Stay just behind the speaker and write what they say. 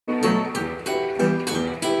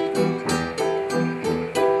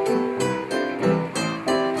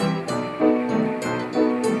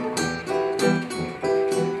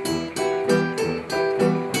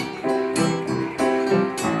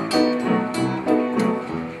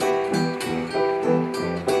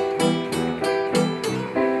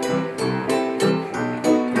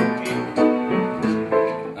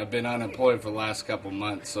unemployed for the last couple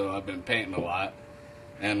months, so I've been painting a lot.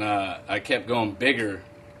 And I kept going bigger.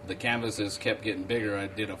 The canvases kept getting bigger. I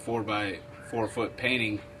did a 4x4 foot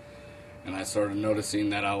painting, and I started noticing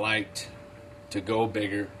that I liked to go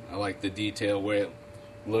bigger. I liked the detail, where it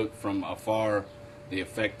looked from afar, the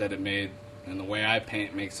effect that it made. And the way I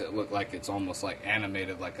paint makes it look like it's almost like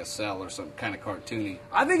animated, like a cell or some kind of cartoony.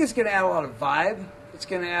 I think it's going to add a lot of vibe. It's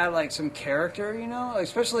going to add like some character, you know?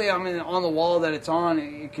 Especially, I mean, on the wall that it's on,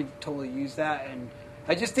 you could totally use that. And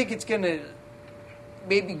I just think it's going to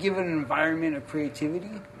maybe give it an environment of creativity.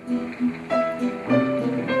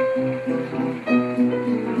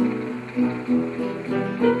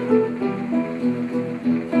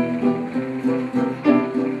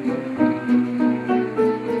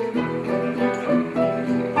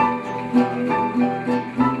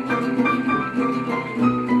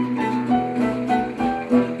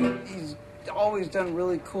 Always done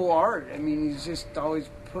really cool art. I mean, he's just always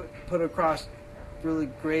put across really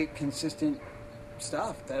great, consistent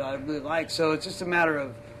stuff that I really like. So it's just a matter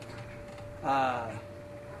of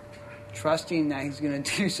trusting that he's going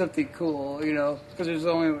to do something cool, you know, because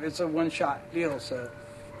it's a one-shot deal. So,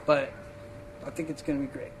 but I think it's going to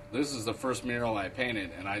be great. This is the first mural I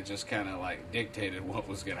painted, and I just kind of like dictated what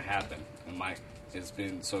was going to happen. And Mike has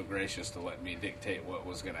been so gracious to let me dictate what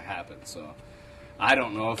was going to happen. So I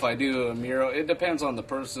don't know if I do a mural. It depends on the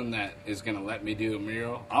person that is going to let me do a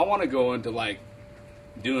mural. I want to go into like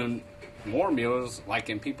doing more murals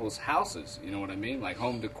like in people's houses, you know what I mean? Like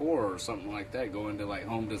home decor or something like that. Go into like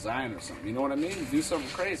home design or something, you know what I mean? Do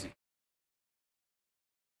something crazy.